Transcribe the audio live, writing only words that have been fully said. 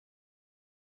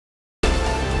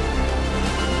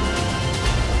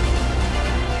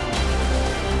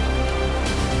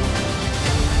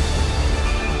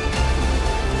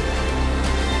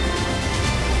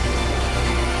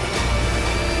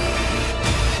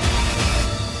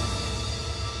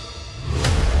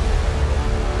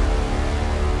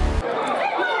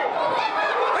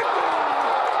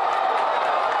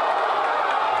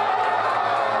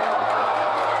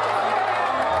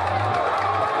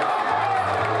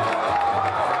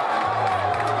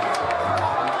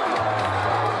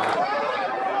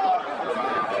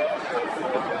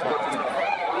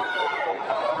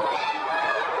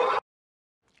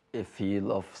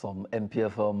of some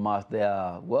MPFL match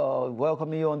there. Well,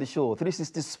 welcome you on the show.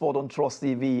 360 Sport on Trust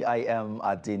TV. I am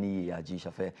Adeni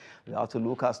Ajishafe. We have to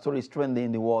look at stories trending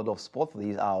in the world of sport for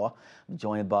this hour. I'm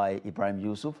joined by Ibrahim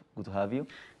Yusuf. Good to have you.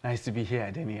 Nice to be here,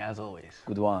 Adeni, as always.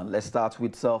 Good one. Let's start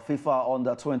with FIFA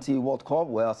Under-20 World Cup,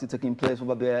 where still taking place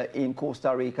over there in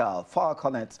Costa Rica.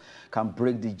 Falconets can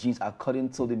break the jinx according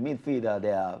to the midfielder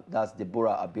there. That's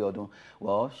Deborah Abiodun.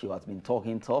 Well, she has been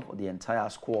talking tough. The entire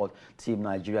squad, Team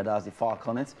Nigeria, that's the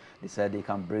Falconets. They said they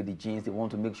can break the jinx. They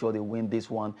want to make sure they win this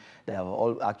one. They have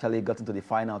all actually gotten to the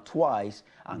final twice,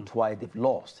 and twice they've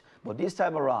lost. But this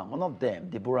time around, one of them,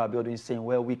 Deborah Abiodun, is saying,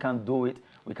 well, we can do it.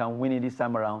 We can win it this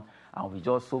time around. And we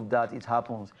just hope that it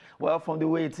happens. Well, from the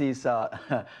way it is,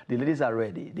 the ladies are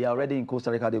ready. They are ready in Costa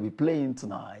Rica. They'll be playing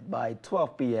tonight. By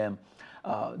 12 p.m.,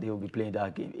 they will be playing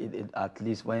that game, at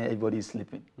least when everybody is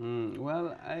sleeping.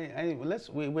 Well,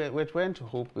 we're trying to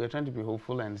hope. We're trying to be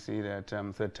hopeful and see that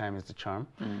third time is the charm,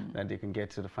 that they can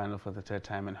get to the final for the third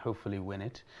time and hopefully win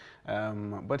it.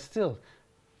 But still,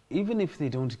 even if they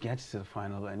don't get to the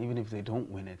final and even if they don't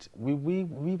win it, we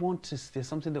want to. There's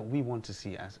something that we want to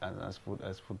see as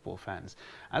football fans.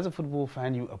 As a football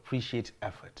fan, you appreciate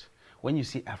effort. When you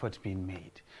see effort being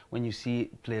made, when you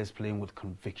see players playing with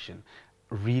conviction,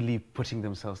 really putting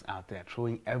themselves out there,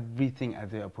 throwing everything at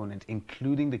their opponent,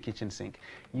 including the kitchen sink,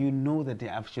 you know that they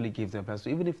actually gave their best. So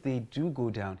even if they do go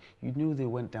down, you knew they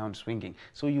went down swinging.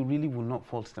 So you really will not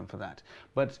fault them for that.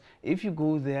 But if you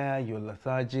go there, you're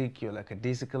lethargic, you're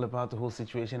lackadaisical about the whole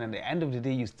situation, and at the end of the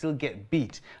day, you still get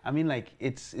beat. I mean, like,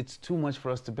 it's too much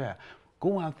for us to bear.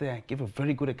 Go out there, give a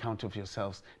very good account of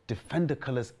yourselves, defend the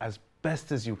colors as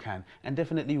best as you can, and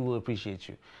definitely we will appreciate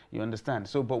you. You understand?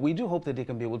 So, but we do hope that they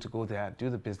can be able to go there, do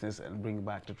the business, and bring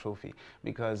back the trophy.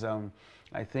 Because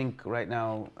I think right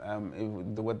now,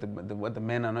 what the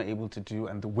men are not able to do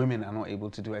and the women are not able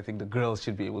to do, I think the girls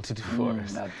should be able to do for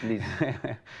us. At least.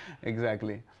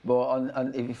 Exactly. But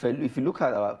if you look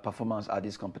at our performance at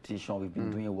this competition, we've been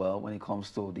doing well when it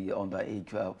comes to the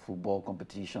underage football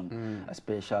competition,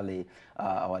 especially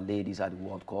our ladies at the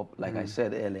World Cup. Like I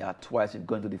said earlier, twice we've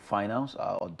gone to the finals,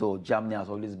 although Germany has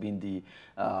always been the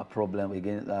problem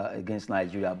against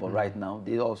Nigeria. But right now,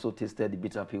 they also tasted the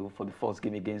bitter pill for the first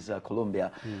game against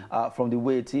Colombia. From the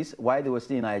way it is, while they were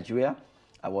still in Nigeria,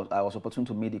 I was opportune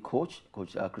to meet the coach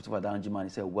Christopher Danjuma. He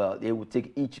said, well, they will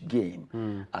take each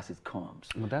game as it comes.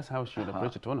 Well, that's how you should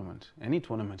approach a tournament. Any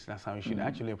tournament, that's how you should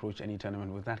actually approach any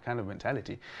tournament, with that kind of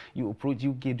mentality. You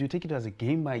take it as a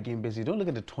game-by-game basis. You don't look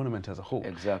at the tournament as a whole.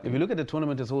 Exactly. If you look at the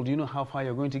tournament as a whole, you know how far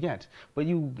you're going to get. But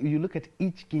you look at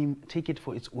each game, take it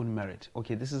for its own merit.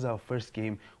 Okay, this is our first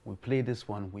game. We play this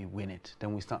one, we win it.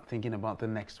 Then we start thinking about the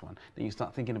next one. Then you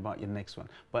start thinking about your next one.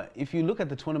 But if you look at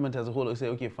the tournament as a whole, you say,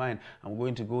 okay, fine, I'm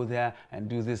going to go there and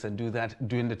do this and do that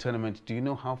during the tournament. Do you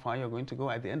know how far you're going to go?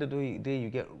 At the end of the day,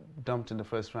 you get dumped in the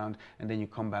first round and then you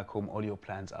come back home, all your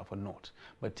plans are for naught.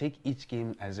 But take each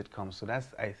game as it comes. So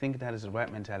I think that is the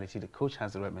right mentality. The coach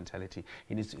has the right mentality.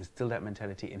 He needs to instill that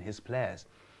mentality in his players,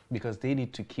 because they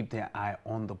need to keep their eye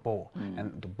on the ball.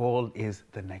 And the ball is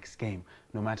the next game,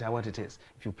 no matter what it is.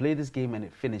 If you play this game and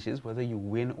it finishes, whether you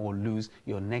win or lose,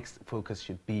 your next focus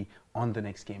should be on the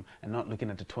next game and not looking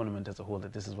at the tournament as a whole,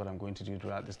 that this is what I'm going to do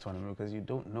throughout this tournament, because you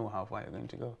don't know how far you're going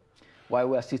to go. While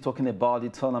we're still talking about the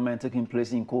tournament taking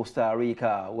place in Costa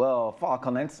Rica, well,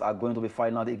 Falconets are going to be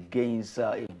fighting out against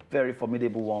a very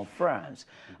formidable one, France.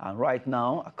 And right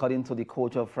now, according to the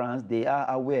coach of France, they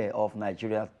are aware of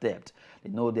Nigeria's depth. They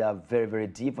know they are very, very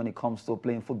deep when it comes to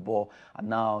playing football. And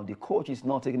now the coach is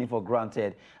not taking it for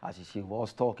granted, as she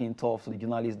was talking tough to the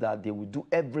journalists, that they will do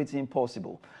everything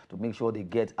possible to make sure they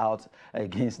get out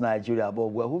against Nigeria. But,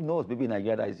 well, who knows? Maybe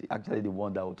Nigeria is actually the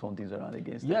one that will turn things around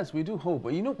against them. Yes, we do hope.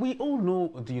 But, you know, we all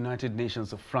know the United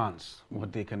Nations of France,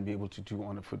 what they can be able to do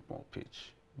on a football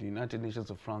pitch. The United Nations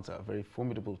of France are a very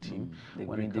formidable team. They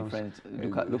bring different.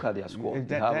 Look at their squad.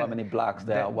 They have how many blacks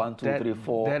there? 1, 2, 3,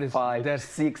 4, 5,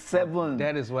 6, 7.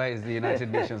 That is why it's the United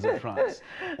Nations of France.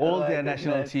 All their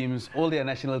national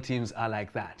teams are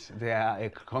like that. They are a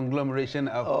conglomeration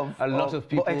of a lot of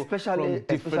people, especially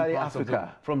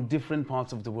Africa, from different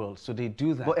parts of the world. So they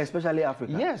do that. But especially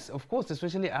Africa. Yes, of course.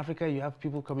 Especially Africa, you have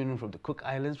people coming in from the Cook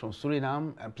Islands, from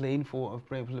Suriname, and playing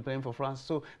for France.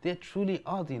 So they truly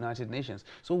are the United Nations.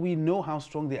 So we know how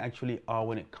strong they actually are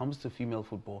when it comes to female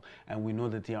football, and we know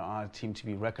that they are a team to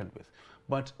be reckoned with.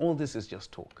 But all this is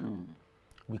just talk.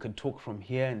 We can talk from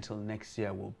here until next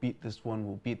year. We'll beat this one,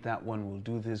 we'll beat that one, we'll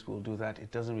do this, we'll do that.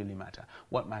 It doesn't really matter.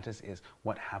 What matters is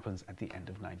what happens at the end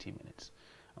of 90 minutes.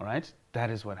 All right, that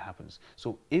is what happens.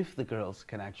 So if the girls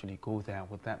can actually go there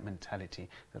with that mentality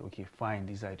that, okay, fine,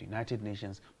 these are the United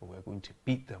Nations, but we're going to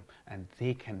beat them, and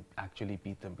they can actually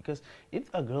beat them. Because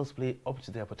if our girls play up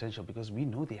to their potential, because we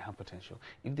know they have potential,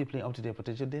 if they play up to their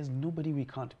potential, there's nobody we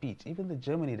can't beat. Even the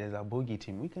Germany, there's our bogey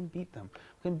team, we can beat them.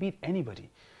 We can beat anybody.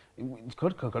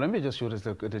 Colombia just showed us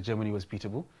that Germany was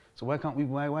beatable. So why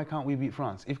can't we beat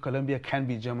France? If Colombia can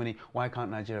beat Germany, why can't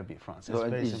Nigeria beat France? So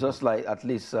it's just like, at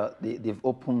least they've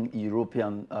opened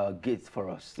European gates for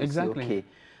us. Exactly. Say, okay,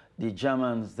 the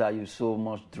Germans that you so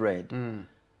much dread,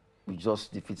 we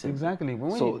just defeated. Exactly.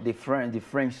 So the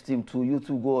French team too, you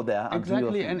two go there. And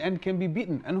exactly, and can be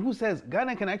beaten. And who says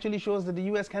Ghana can actually show us that the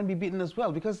US can be beaten as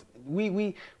well? Because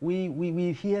we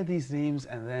hear these names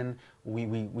and then we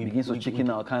begin to chicken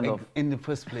out kind of. In the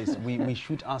first place, we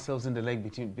shoot ourselves in the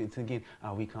leg thinking,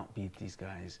 we can't beat these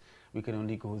guys. We can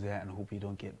only go there and hope we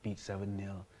don't get beat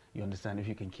 7-0. You understand? If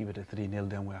you can keep it at 3-0,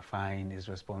 then we're fine, it's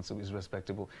responsible, it's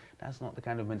respectable. That's not the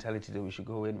kind of mentality that we should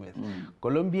go in with.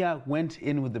 Colombia went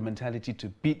in with the mentality to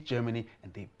beat Germany,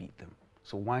 and they beat them.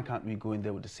 So why can't we go in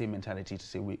there with the same mentality to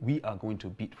say we are going to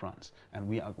beat France, and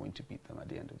we are going to beat them at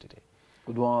the end of the day?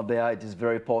 Good one there. It is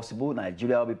very possible.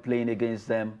 Nigeria will be playing against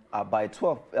them by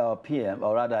 12 p.m.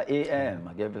 or rather a.m.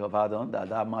 I gave you pardon.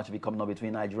 That match will be coming up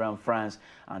between Nigeria and France,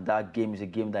 and that game is a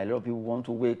game that a lot of people want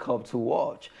to wake up to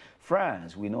watch.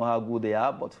 France, we know how good they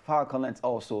are, but Falconets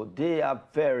also, they are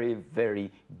very,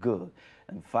 very good.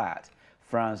 In fact,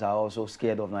 France are also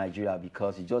scared of Nigeria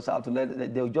because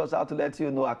they'll just have to let you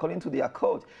know, according to their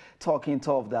coach, talking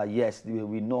tough, that yes,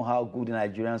 we know how good the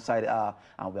Nigerian side are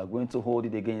and we are going to hold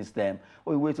it against them.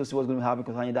 We wait to see what's going to happen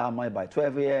concerning that match by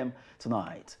 12 a.m.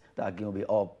 tonight. That game will be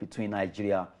up between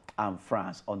Nigeria and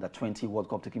France on the U20 World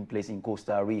Cup taking place in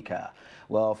Costa Rica.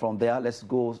 Well, from there, let's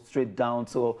go straight down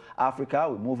to Africa.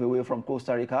 We move away from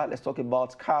Costa Rica. Let's talk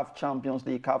about CAF Champions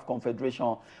League, CAF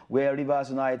Confederation, where Rivers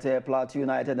United, Plateau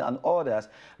United, and others,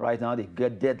 right now, they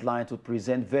get deadline to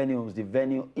present venues. The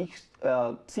venue, each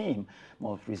team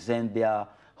must present their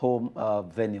home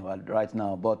venue right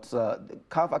now. But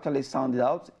CAF actually sounded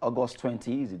out. August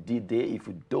 20 is the D-Day. If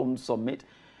you don't submit,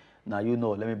 now you know,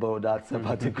 let me borrow that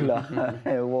particular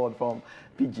word from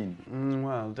Pidgin.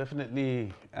 Well,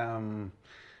 definitely, CAF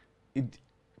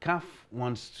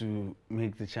wants to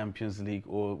make the Champions League,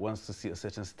 or wants to see a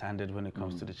certain standard when it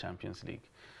comes to the Champions League.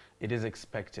 It is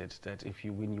expected that if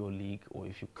you win your league, or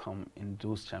if you come in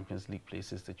those Champions League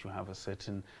places, that you have a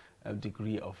certain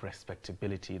degree of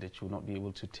respectability, that you will not be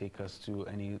able to take us to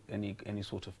any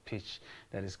sort of pitch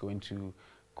that is going to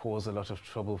cause a lot of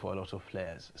trouble for a lot of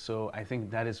players. So I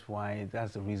think that is why,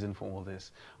 that's the reason for all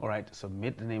this. All right,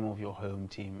 submit the name of your home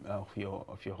team, of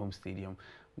your home stadium.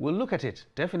 We'll look at it.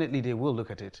 Definitely they will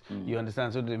look at it. You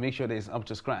understand? So they make sure that it's up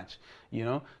to scratch, you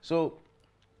know? So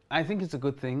I think it's a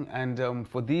good thing. And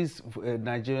for these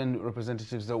Nigerian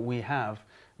representatives that we have,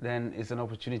 then it's an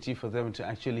opportunity for them to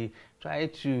actually try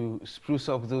to spruce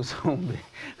up those home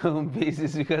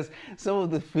bases, because some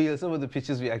of the fields, some of the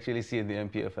pitches we actually see in the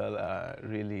MPFL are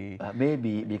really...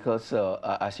 maybe because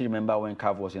I still remember when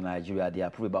CAF was in Nigeria, they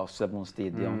approved about 7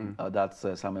 stadiums. That's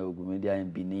Samuel Ogunmedia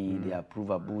in Benin. They approved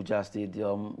Abuja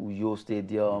Stadium, Uyo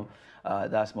Stadium.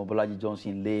 That's Mobolaji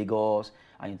Johnson in Lagos.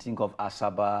 And you think of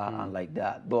Asaba and like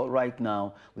that. But right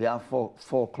now, we have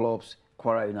four clubs.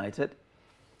 Kwara United.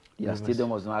 Their stadium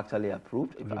was not actually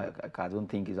approved. I don't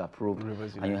think it's approved.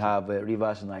 And you have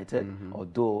Rivers United,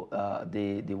 although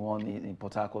the one in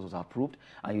Port Harcourt was approved.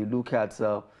 And you look at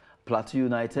Plateau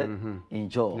United in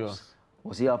Jos.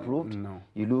 Was he approved? No.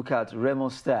 You look at Remo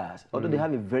Stars, although they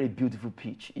have a very beautiful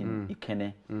pitch in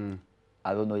Ikene.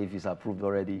 I don't know if it's approved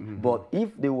already. But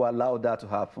if they will allow that to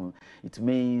happen, it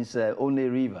means only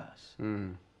Rivers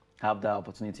have the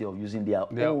opportunity of using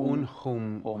their own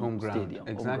home ground. Stadium.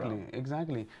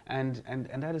 Exactly. And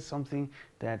that is something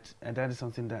that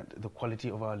the quality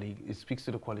of our league, it speaks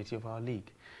to the quality of our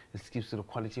league. It speaks to the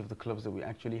quality of the clubs that we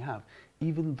actually have.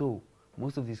 Even though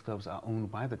most of these clubs are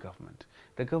owned by the government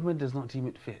does not deem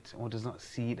it fit, or does not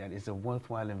see that it's a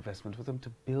worthwhile investment for them to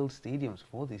build stadiums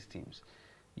for these teams.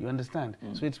 You understand?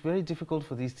 So it's very difficult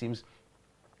for these teams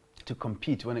to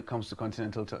compete when it comes to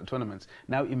continental tournaments.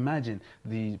 Now imagine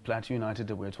the Plateau United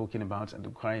that we're talking about and the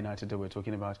Kwara United that we're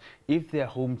talking about. If their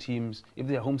home teams, if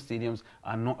their home stadiums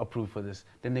are not approved for this,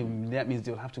 then that means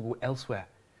they'll have to go elsewhere,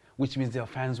 which means their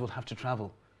fans will have to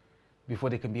travel. before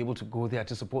they can be able to go there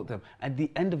to support them. At the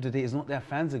end of the day, it's not their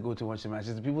fans that go to watch the match.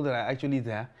 It's the people that are actually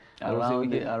there. Around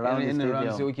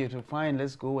the say, okay, fine,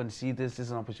 let's go and see this. This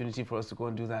is an opportunity for us to go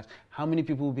and do that. How many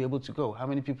people will be able to go? How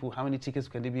many tickets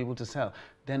can they be able to sell?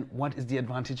 Then what is the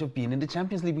advantage of being in the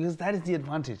Champions League? Because that is the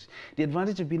advantage. The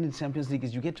advantage of being in the Champions League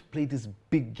is you get to play these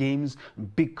big games,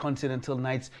 big continental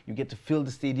nights. You get to fill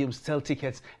the stadiums, sell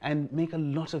tickets, and make a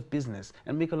lot of business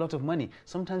and make a lot of money.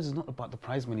 Sometimes it's not about the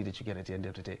prize money that you get at the end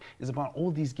of the day. It's about all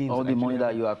these games. All the money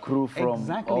that you accrue from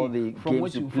all the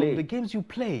games you play. From the games you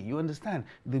play, you understand?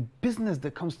 The business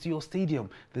that comes to your stadium,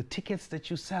 the tickets that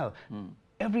you sell.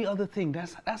 Every other thing,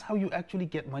 that's how you actually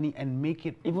get money and make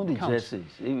it even the count. jerseys,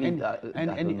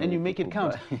 and you make it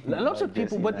count. A lot of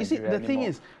people, but you see, the thing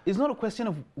is, it's not a question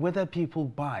of whether people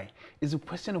buy, it's a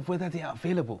question of whether they are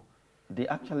available. They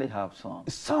actually have some.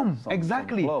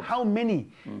 Exactly. Some how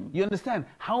many? You understand?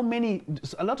 How many?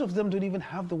 A lot of them don't even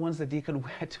have the ones that they can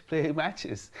wear to play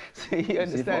matches. So you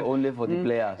understand? Only for the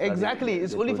players. Exactly.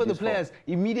 It's only for the players.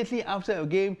 Immediately after a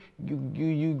game,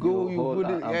 you go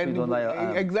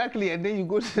exactly, and then you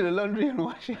go to the laundry and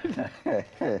wash it,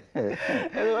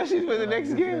 and wash it for the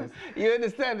next game. You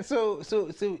understand? So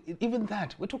even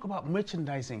that, we talk about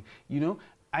merchandising. You know.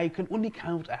 I can only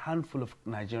count a handful of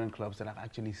Nigerian clubs that have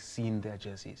actually seen their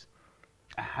jerseys.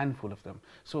 A handful of them.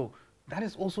 So that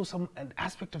is also an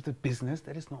aspect of the business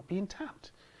that is not being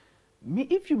tapped.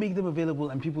 If you make them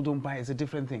available and people don't buy, it's a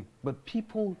different thing. But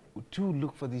people do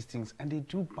look for these things and they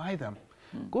do buy them.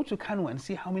 Go to Kano and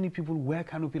see how many people wear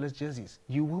Kano Pillars jerseys.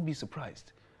 You will be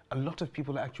surprised. A lot of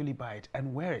people actually buy it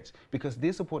and wear it because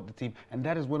they support the team, and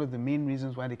that is one of the main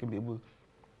reasons why they can be able to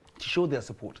show their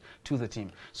support to the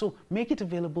team. So make it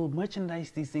available,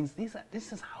 merchandise these things.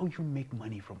 This is how you make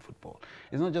money from football.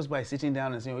 It's not just by sitting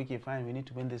down and saying, okay, fine, we need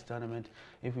to win this tournament.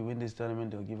 If we win this tournament,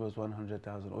 they'll give us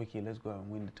 100,000. Okay, let's go and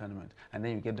win the tournament. And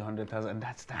then you get the 100,000, and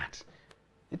that's that.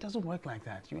 It doesn't work like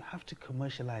that. You have to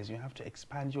commercialize, you have to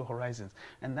expand your horizons,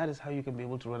 and that is how you can be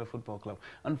able to run a football club.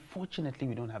 Unfortunately,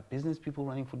 we don't have business people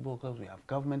running football clubs. We have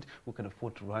government who can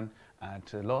afford to run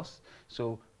at a loss.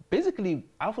 So basically,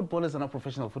 our footballers are not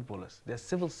professional footballers. They're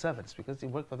civil servants because they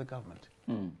work for the government.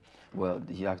 Well,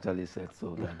 he actually said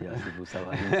so, that they are civil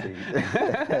servants.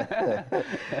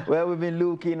 Well, we've been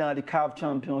looking at the CAF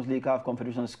Champions League, CAF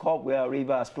Confederations Cup, where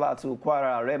Rivers, Plateau,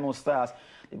 Kwara, Remo Stars,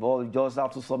 they've all just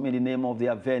have to submit the name of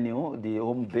their venue. The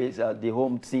home base, the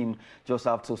home team just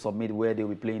have to submit where they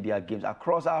will be playing their games.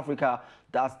 Across Africa,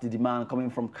 that's the demand coming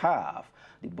from CAF,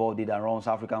 the body that runs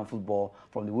African football.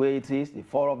 From the way it is, the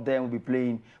four of them will be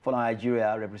playing for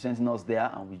Nigeria, representing us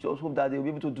there, and we just hope that they'll be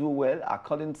able to do well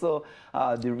according to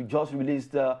the just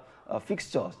released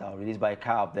fixtures that were released by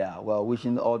CAF there. Well,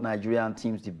 wishing all Nigerian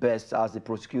teams the best as they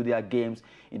prosecute their games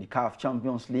in the CAF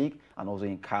Champions League and also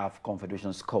in CAF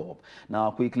Confederations Cup.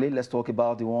 Now, quickly, let's talk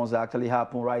about the ones that actually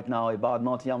happen right now, about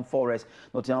Nottingham Forest.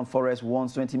 Nottingham Forest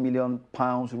wants £20 million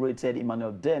rated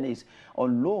Emmanuel Dennis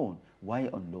on loan. Why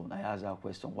on loan? I asked that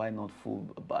question. Why not full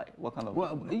buy? What kind of...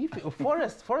 Well,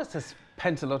 Forest has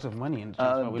spent a lot of money in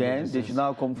transfer window. Then they should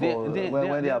now come for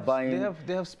when they are buying.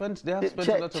 They have spent a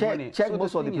lot of money. Check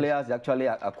most of the players they actually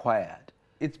acquired.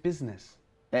 It's business.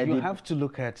 You have to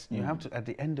look at, at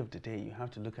the end of the day, you have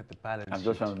to look at the balance sheet. I'm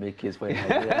just trying to make case for you.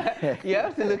 You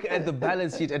have to look at the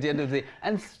balance sheet at the end of the day.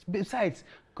 And besides,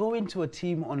 going to a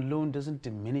team on loan doesn't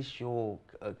diminish your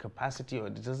capacity, or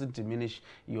it doesn't diminish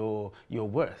your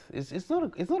worth. It's not a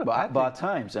bad thing. But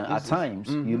at times,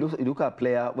 you look at a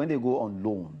player, when they go on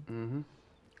loan,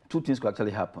 two things could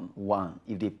actually happen. One,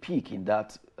 if they peak in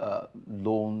that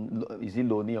loan, is it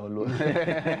loanee or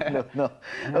loan? No.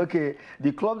 Okay,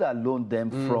 the club that loaned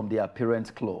them from their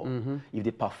parent club, if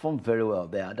they perform very well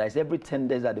there's every 10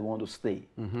 days that they want to stay.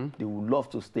 They would love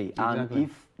to stay. Exactly. And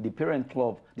if the parent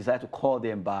club decide to call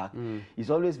them back, it's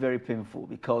always very painful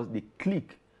because they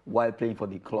click while playing for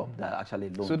the club that actually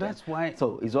loaned them. So that's why.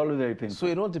 So it's always very painful. So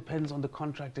it all depends on the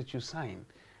contract that you sign.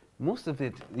 Most of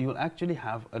it, you will actually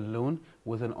have a loan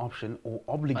with an option or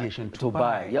obligation to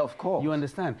buy. Yeah, of course. You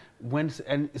understand?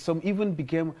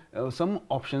 Some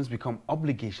options become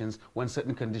obligations when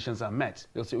certain conditions are met.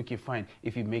 They'll say, okay, fine,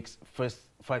 if he makes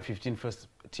 15 first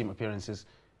team appearances,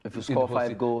 if you score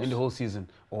 5 goals in the whole season,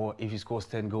 or if he scores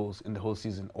 10 goals in the whole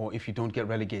season, or if you don't get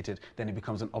relegated, then it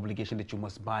becomes an obligation that you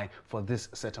must buy for this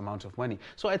set amount of money.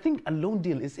 So I think a loan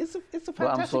deal is a fantastic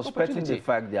opportunity. I'm suspecting the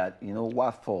fact that,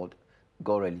 Watford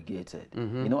got relegated.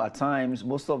 At times,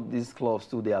 most of these clubs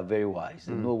too, they are very wise.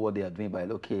 They know what they are doing by,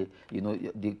 okay,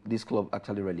 this club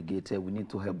actually relegated. We need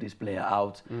to help this player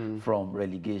out from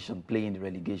relegation, playing the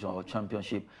relegation or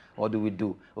championship. What do we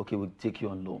do? Okay, we'll take you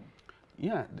on loan.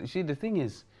 Yeah, see, the thing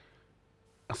is,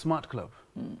 a smart club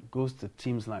goes to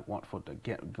teams like Watford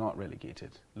that got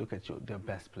relegated. Look at their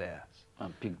best players.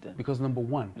 And pick them. Because number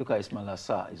one, look at Ismail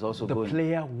Assar. He's also the going.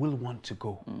 player will want to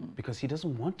go because he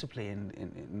doesn't want to play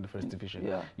in the first division.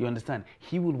 Yeah. You understand?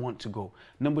 He will want to go.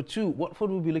 Number two, Watford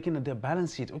will be looking at their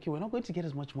balance sheet. Okay, we're not going to get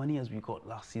as much money as we got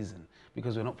last season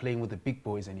because we're not playing with the big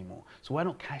boys anymore. So why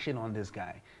not cash in on this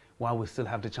guy while we still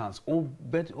have the chance? Or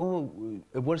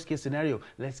a worst case scenario,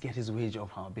 let's get his wage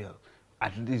off our bill.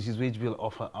 At least his wage bill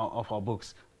off our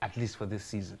books, at least for this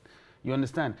season. You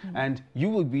understand? And you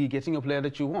will be getting a player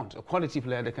that you want, a quality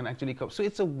player that can actually come. So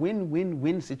it's a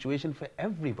win-win-win situation for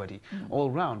everybody all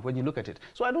round when you look at it.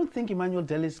 So I don't think Emmanuel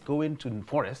Dennis going to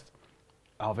Forest,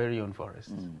 our very own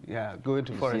Forest. Yeah, going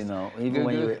to Forest. You know, even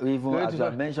as you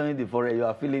are mentioning the Forest, you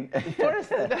are feeling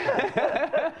Forest.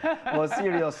 But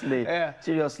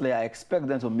seriously, I expect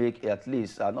them to make at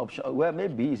least an option. Well,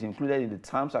 maybe it's included in the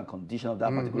terms and conditions of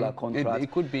that particular contract. It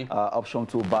could be option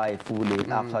to buy fully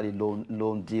after the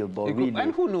loan deal. But really,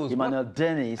 and who knows? Emmanuel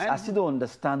Dennis, I still don't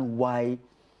understand why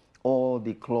all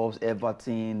the clubs,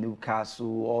 Everton,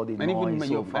 Newcastle, all the and even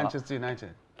so far, Manchester United.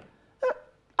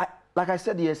 Like I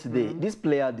said yesterday, this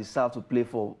player deserves to play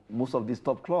for most of these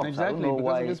top clubs. Exactly, I don't know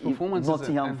why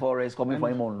Nottingham Forest coming for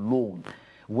him on loan.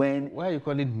 Why are you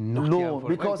calling Nottingham Forest?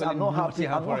 Because I'm not happy.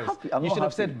 You should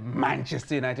have said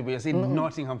Manchester United, but you're saying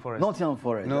Nottingham Forest. Nottingham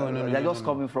Forest. No. They're just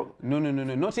coming from. No.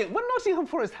 Nottingham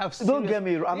Forest have. Don't get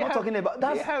me wrong. I'm not talking about.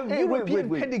 That's European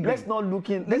pedigree. Let's not look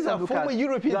in. These are former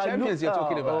European champions you're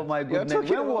talking about. Oh my goodness.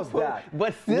 When was that?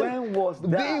 But still, when was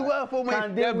that? They were former.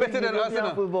 They're better than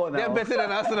Arsenal. They're better than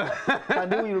Arsenal. Can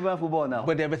they win European football now?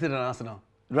 But they're better than Arsenal.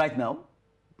 Right now?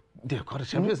 They've got a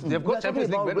Champions. They've got Champions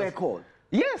League record.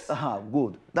 Yes.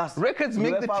 Good. That's records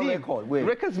make the team.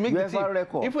 Records make the team.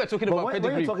 Record. If we're talking about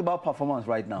pedigree, when you talk about performance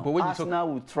right now,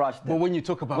 Arsenal will trash them. But when you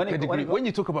talk about pedigree, when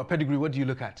you talk about pedigree, what do you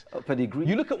look at? Pedigree.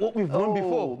 You look at what we've won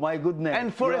before. Oh my goodness.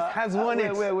 And Forest has won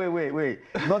it. Wait.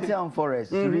 Nottingham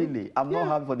Forest. Really, I'm not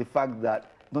happy for the fact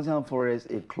that Nottingham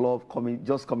Forest, a club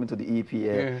just coming to the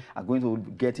EPL, are going to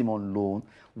get him on loan,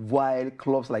 while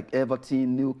clubs like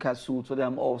Everton, Newcastle,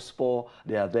 Tottenham Hotspur,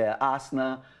 they are there.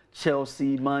 Arsenal,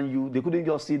 Chelsea, Man U, they couldn't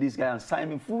just see this guy and sign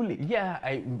him fully.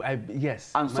 Yeah,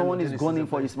 yes. And someone is gunning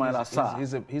for Ismail Assar.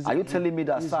 Are you telling me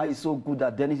that Assar is so good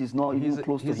that Dennis is not even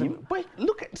close to him? But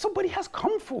look, somebody has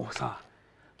come for Assar.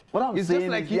 What I'm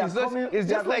saying it's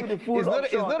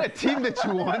not a team that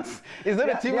you want. It's not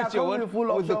a team that you want.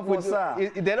 Full option for Assar.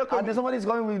 And somebody's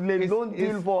going with a loan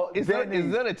deal for Dennis. It's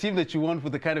not a team that you want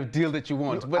with the kind of deal that you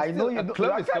want. But I know you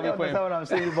club is coming for him. What I'm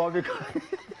saying, Bobby.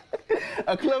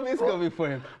 A club is coming for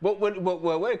him. But when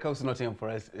it comes to Nottingham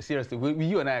Forest, seriously,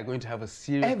 you and I are going to have a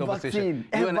serious conversation.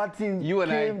 Everton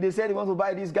came, they said they want to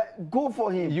buy this guy. Go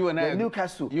for him.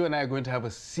 Newcastle. You and I are going to have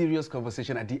a serious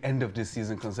conversation at the end of this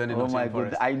season concerning Nottingham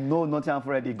Forest. I know Nottingham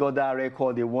Forest, they got that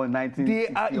record, they won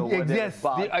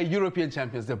 1960. They are European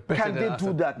champions. They're better than us. Can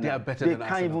they do that now? They are better than us. They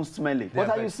can't even smell it. What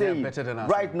are you saying?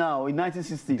 Right now, in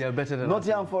 1960, they are better than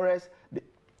Nottingham Forest.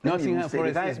 Nottingham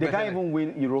Forest is they can't even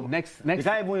win Europe. They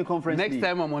can't even win Conference League. Next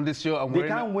time I'm on this show, I'm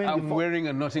wearing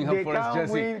a Nottingham Forest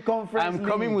jersey. I'm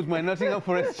coming with my Nottingham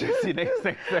Forest jersey next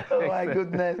time. Oh my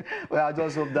goodness. Well, I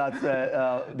just hope that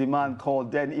the man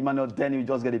called Emmanuel Denny will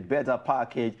just get a better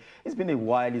package. It's been a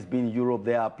while. He's been in Europe.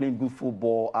 They are playing good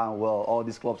football, and well, all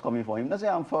these clubs coming for him.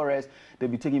 Nottingham Forest, they'll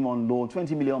be taking him on loan.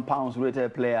 £20 million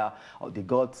rated player. They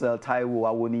got Taiwo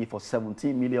Awoni for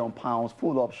 £17 million,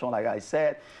 full option, like I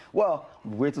said. Well,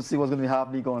 wait to see what's going to be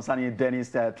happening concerning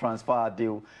Dennis' transfer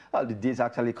deal. The date's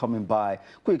actually coming by.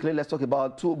 Quickly, let's talk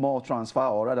about two more transfer,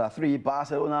 or rather three.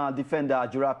 Barcelona defender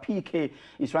Gerard Piqué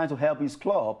is trying to help his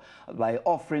club by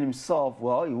offering himself,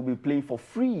 well, he will be playing for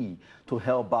free to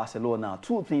help Barcelona.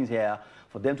 Two things here: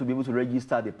 for them to be able to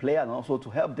register the player and also to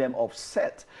help them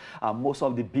offset most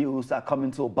of the bills that are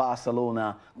coming to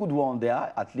Barcelona. Good one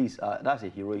there, at least. That's a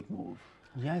heroic move.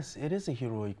 Yes, it is a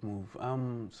heroic move.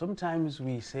 Sometimes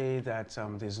we say that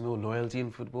there's no loyalty in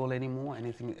football anymore.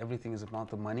 Everything is about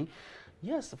the money.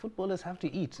 Yes, the footballers have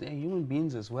to eat. They're human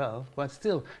beings as well. But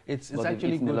still, it's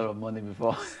actually good. A lot of money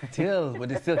before. Still, but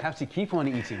they still have to keep on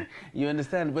eating. You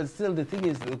understand? But still, the thing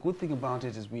is, the good thing about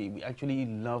it is we actually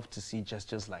love to see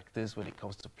gestures like this when it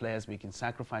comes to players making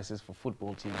sacrifices for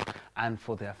football teams and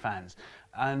for their fans.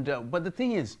 And but the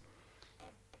thing is,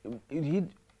 he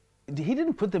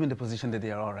didn't put them in the position that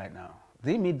they are right now.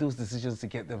 They made those decisions to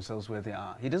get themselves where they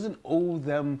are. He doesn't owe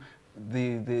them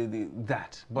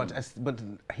that, but but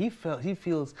he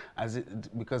feels as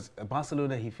it, because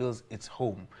Barcelona, he feels it's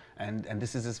home, and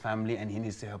this is his family, and he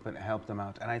needs to help them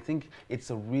out. And I think it's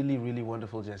a really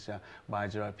wonderful gesture by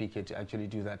Gerard Piqué to actually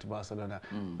do that to Barcelona.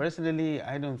 Personally,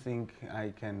 I don't think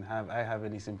I have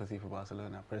any sympathy for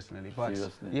Barcelona personally, but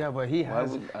seriously? Yeah, but he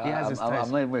has his ties.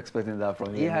 I'm not even expecting that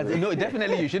from you. No,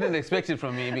 definitely you shouldn't expect it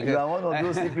from me, because you are one of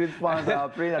those secret fans that are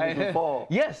praying that it will fall.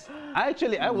 Yes,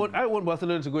 I want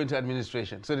Barcelona to go into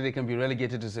administration so that they can be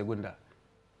relegated to Segunda.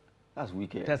 That's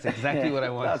wicked. That's exactly what I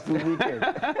want. That's too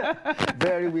wicked.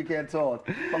 Very wicked thought.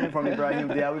 Coming from Ibrahim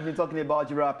there, we've been talking about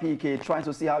Gerard Piqué, trying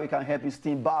to see how he can help his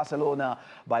team Barcelona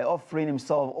by offering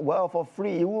himself, well, for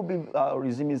free. He will be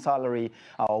resuming salary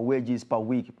or wages per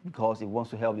week because he wants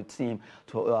to help the team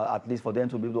to at least for them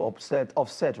to be able to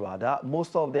offset rather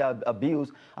most of their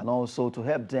bills, and also to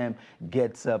help them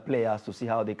get players to see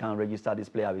how they can register this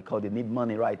player because they need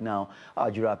money right now.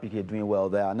 Gerard Piqué doing well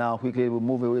there. Now quickly we'll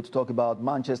move away to talk about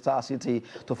Manchester City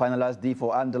to finalize deal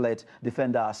for Anderlecht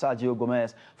defender Sergio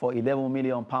Gomez for £11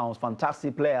 million.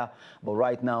 Fantastic player, but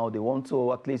right now they want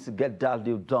to at least get that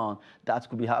deal done. That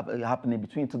could be happening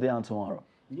between today and tomorrow.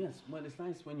 Yes, well, it's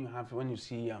nice when you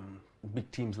see big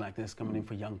teams like this coming in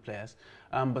for young players,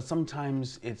 but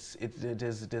sometimes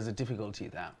there's a difficulty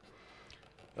there.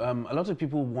 A lot of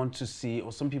people want to see,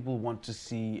 or some people want to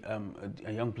see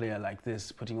a young player like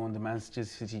this putting on the Manchester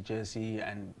City jersey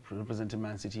and representing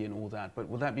Man City and all that, but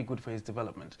will that be good for his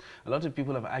development? A lot of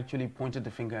people have actually pointed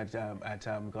the finger at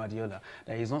Guardiola,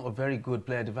 that he's not a very good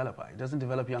player developer. He doesn't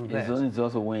develop young players. He's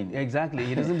also winning. Exactly.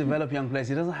 He doesn't develop young players.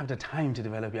 He doesn't have the time to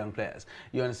develop young players.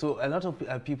 You know, so a lot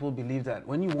of people believe that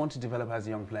when you want to develop as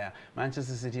a young player,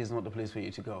 Manchester City is not the place for you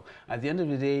to go. At the end of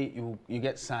the day, you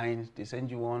get signed, they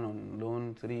send you on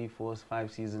loan, 3, 4,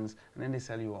 5 seasons, and then they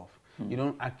sell you off. You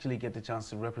don't actually get the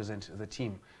chance to represent the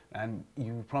team, and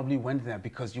you probably went there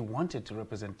because you wanted to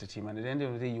represent the team, and at the end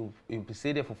of the day you'll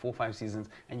stay there for 4 or 5 seasons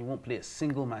and you won't play a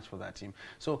single match for that team.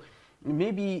 So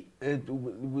maybe there's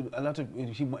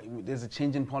a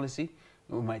change in policy.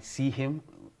 We might see him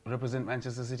represent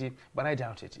Manchester City, but I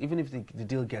doubt it. Even if the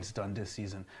deal gets done this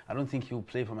season, I don't think he'll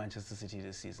play for Manchester City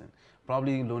this season.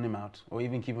 Probably loan him out, or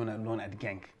even keep him on loan at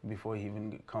Genk before he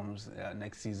even comes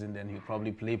next season. Then he'll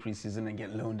probably play pre-season and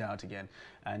get loaned out again.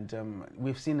 And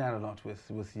we've seen that a lot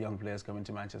with young players coming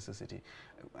to Manchester City.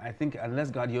 I think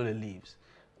unless Guardiola leaves,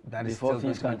 that is still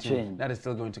going to continue. That is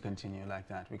still going to continue like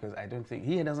that, because I don't think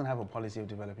he doesn't have a policy of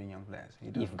developing young players.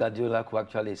 If Guardiola could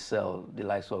actually sell the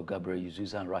likes of Gabriel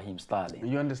Jesus and Raheem Sterling,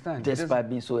 you understand, despite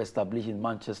being so established in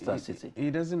Manchester City,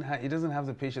 he doesn't have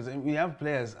the patience. And we have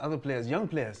players, other players, young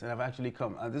players that have actually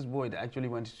come. This boy that actually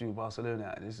went to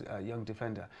Barcelona, this young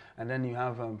defender, and then you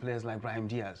have players like Brahim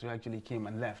Diaz who actually came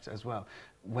and left as well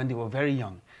when they were very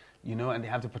young. You know, and they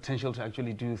have the potential to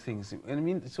actually do things. And I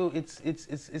mean, so it's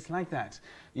like that.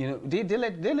 You know, they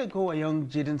let go a young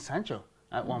Jadon Sancho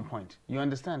at one point. You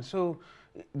understand? So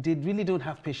they really don't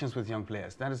have patience with young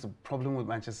players. That is the problem with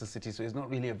Manchester City. So it's not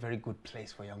really a very good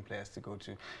place for young players to go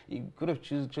to. You could have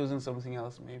chosen something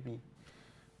else, maybe,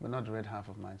 but not the red half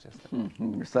of Manchester.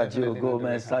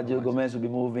 Sergio Gomez will be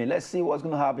moving. Let's see what's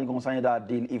going to happen concerning that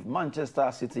deal if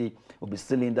Manchester City will be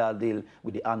sealing that deal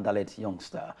with the Anderlecht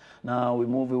youngster. Now we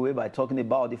move away by talking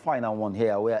about the final one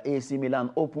here, where AC Milan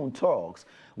open talks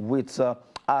with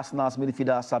Arsenal's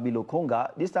midfielder Sabi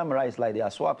Lokonga. This time around, it's like they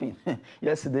are swapping.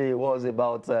 Yesterday it was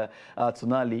about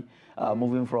Tonali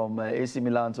moving from AC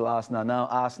Milan to Arsenal. Now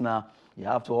Arsenal, you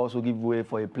have to also give way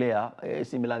for a player.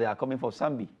 AC Milan, they are coming for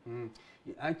Sambi.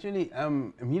 Actually,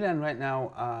 Milan right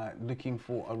now are looking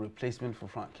for a replacement for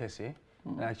Franck Kessie,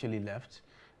 that actually left.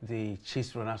 They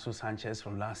chased Renato Sanchez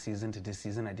from last season to this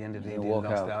season. At the end of the day, they lost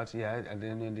out. Yeah, at the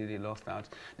end of the day, they lost out.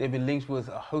 They've been linked with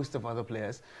a host of other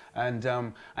players,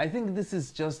 and I think this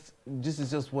is just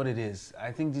what it is.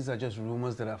 I think these are just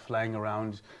rumors that are flying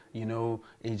around. You know,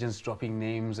 agents dropping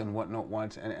names and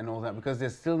whatnot, and all that, because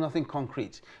there's still nothing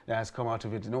concrete that has come out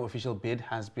of it. No official bid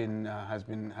has been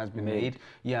made.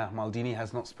 Yeah, Maldini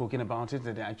has not spoken about it,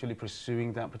 that they're actually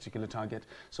pursuing that particular target.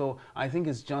 So I think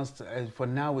it's just for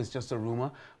now it's just a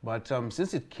rumor. But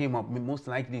since it came up, most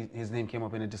likely his name came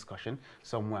up in a discussion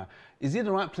somewhere. Is he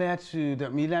the right player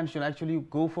that Milan should actually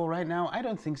go for right now? I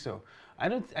don't think so.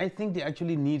 I think they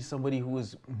actually need somebody who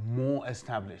is more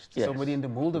established. Yes. Somebody in the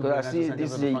mold of Renato Sanchez.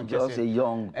 This is just a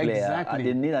young player. Exactly. And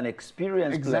they need an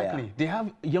experienced player. Exactly. They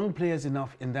have young players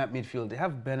enough in that midfield. They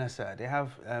have Benacer. They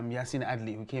have Yacine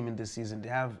Adli, who came in this season. They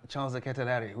have Charles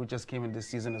Aketelare, who just came in this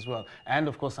season as well. And,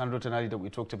 of course, Sandro Tonali that we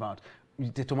talked about.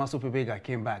 the Tomaso Pepe guy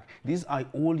came back. These are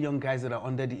all young guys that are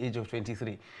under the age of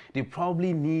 23. They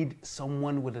probably need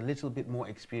someone with a little bit more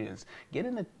experience.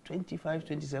 Getting a 25,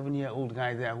 27-year-old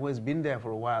guy there who has been there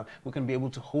for a while, who can be able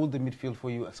to hold the midfield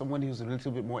for you, someone who's a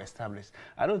little bit more established.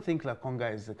 I don't think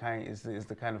Lakonga is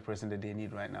the kind of person that they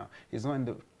need right now. He's not in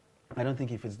the... I don't think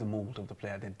he fits the mold of the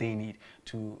player that they need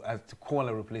to call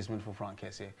a replacement for Franck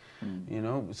Kessié. You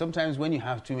know, sometimes when you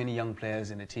have too many young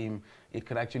players in a team, it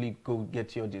could actually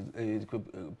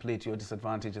play to your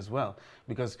disadvantage as well.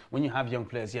 Because when you have young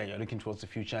players, yeah, you're looking towards the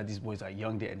future. These boys are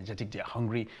young, they're energetic, they're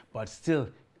hungry, but still,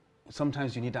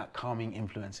 sometimes you need that calming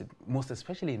influence, most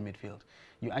especially in midfield.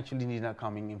 You actually need that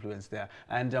calming influence there.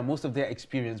 And most of their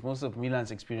experience, most of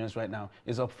Milan's experience right now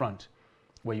is up front,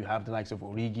 where you have the likes of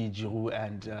Origi, Giroud,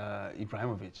 and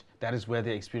Ibrahimovic. That is where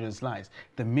their experience lies.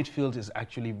 The midfield is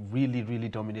actually really, really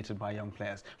dominated by young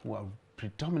players who are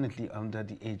predominantly under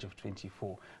the age of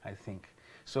 24, I think.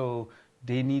 So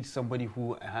they need somebody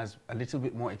who has a little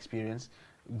bit more experience.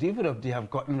 They have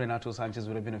gotten Renato Sanchez,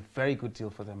 would have been a very good deal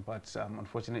for them, but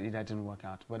unfortunately that didn't work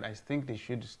out. But I think they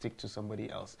should stick to somebody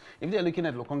else. If they're looking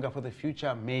at Lokonga for the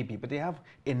future, maybe, but they have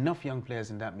enough young players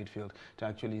in that midfield to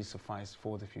actually suffice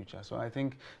for the future. So I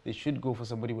think they should go for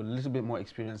somebody with a little bit more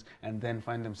experience and then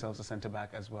find themselves a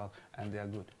centre-back as well, and they are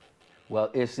good. Well,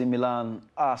 AC Milan,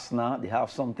 Arsenal, they have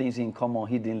some things in common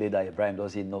hiddenly that Ibrahim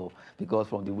doesn't know, because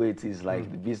from the way it is, like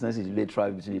the business is really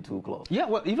thriving between the two clubs. Yeah,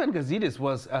 well, even Gazidis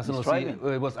was Arsenal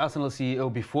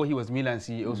CEO before he was Milan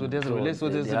CEO, so there's a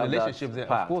relationship there.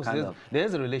 Of course,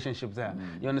 there's a relationship there.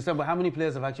 You understand? But how many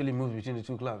players have actually moved between the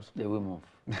two clubs? They will move.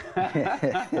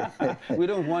 We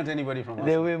don't want anybody from Arsenal.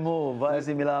 They will move.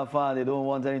 AC Milan fan, they don't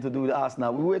want anything to do with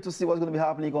Arsenal. We wait to see what's going to be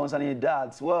happening concerning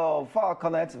that. Well,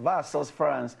 Falconets versus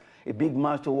France. A big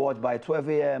match to watch by 12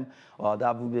 a.m. Well,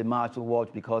 that will be a match to watch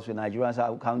because the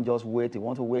Nigerians can't just wait. They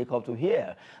want to wake up to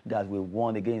hear that we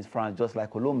won against France, just like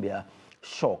Colombia.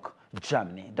 Shock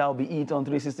Germany. That will be it on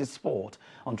 360 Sport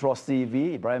on Trust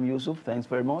TV. Ibrahim Yusuf, thanks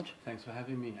very much. Thanks for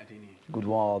having me, Adeni. Good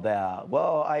one there.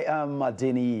 Well, I am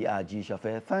Adeni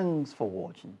Ajishafe. Thanks for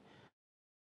watching.